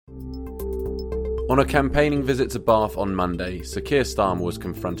On a campaigning visit to Bath on Monday, Sir Keir Starmer was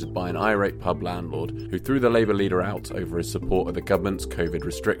confronted by an irate pub landlord who threw the Labour leader out over his support of the government's COVID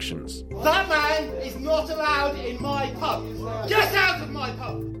restrictions. That man is not allowed in my pub. Get out of my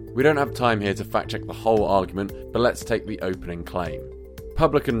pub! We don't have time here to fact-check the whole argument, but let's take the opening claim.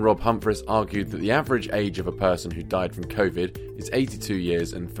 Publican Rob Humphries argued that the average age of a person who died from COVID is 82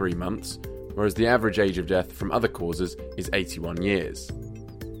 years and 3 months, whereas the average age of death from other causes is 81 years.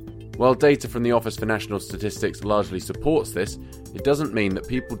 While data from the Office for National Statistics largely supports this, it doesn't mean that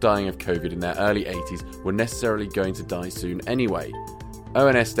people dying of COVID in their early 80s were necessarily going to die soon anyway.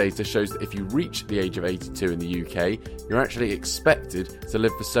 ONS data shows that if you reach the age of 82 in the UK, you're actually expected to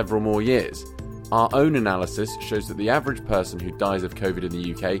live for several more years. Our own analysis shows that the average person who dies of COVID in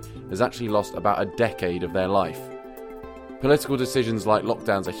the UK has actually lost about a decade of their life. Political decisions like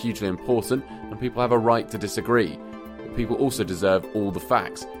lockdowns are hugely important, and people have a right to disagree. But people also deserve all the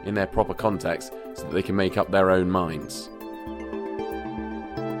facts in their proper context so that they can make up their own minds.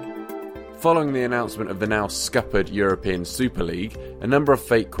 Following the announcement of the now scuppered European Super League, a number of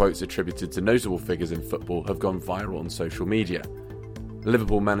fake quotes attributed to notable figures in football have gone viral on social media.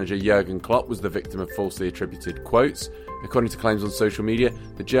 Liverpool manager Jurgen Klopp was the victim of falsely attributed quotes. According to claims on social media,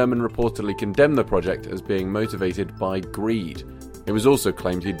 the German reportedly condemned the project as being motivated by greed. It was also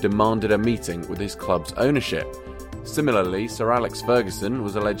claimed he'd demanded a meeting with his club's ownership. Similarly, Sir Alex Ferguson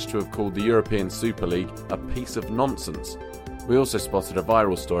was alleged to have called the European Super League a piece of nonsense. We also spotted a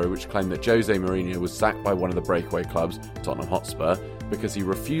viral story which claimed that Jose Mourinho was sacked by one of the breakaway clubs, Tottenham Hotspur, because he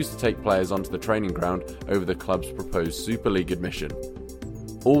refused to take players onto the training ground over the club's proposed Super League admission.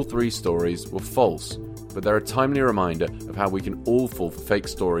 All three stories were false, but they're a timely reminder of how we can all fall for fake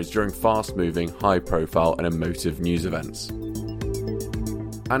stories during fast-moving, high-profile and emotive news events.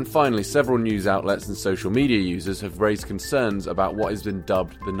 And finally, several news outlets and social media users have raised concerns about what has been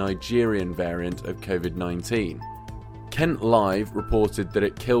dubbed the Nigerian variant of COVID-19. Kent Live reported that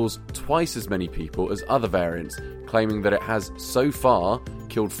it kills twice as many people as other variants, claiming that it has so far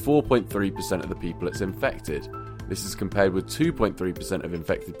killed 4.3% of the people it's infected. This is compared with 2.3% of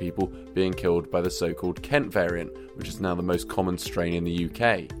infected people being killed by the so-called Kent variant, which is now the most common strain in the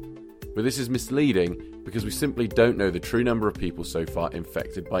UK. But this is misleading because we simply don't know the true number of people so far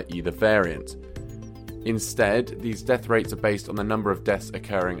infected by either variant. Instead, these death rates are based on the number of deaths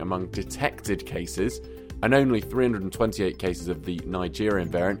occurring among detected cases, and only 328 cases of the Nigerian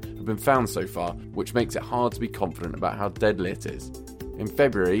variant have been found so far, which makes it hard to be confident about how deadly it is. In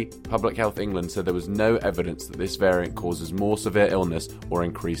February, Public Health England said there was no evidence that this variant causes more severe illness or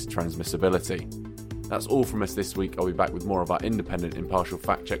increased transmissibility. That's all from us this week. I'll be back with more of our independent, impartial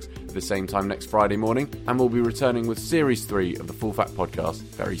fact checks at the same time next Friday morning, and we'll be returning with Series 3 of the Full Fact Podcast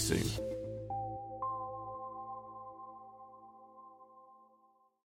very soon.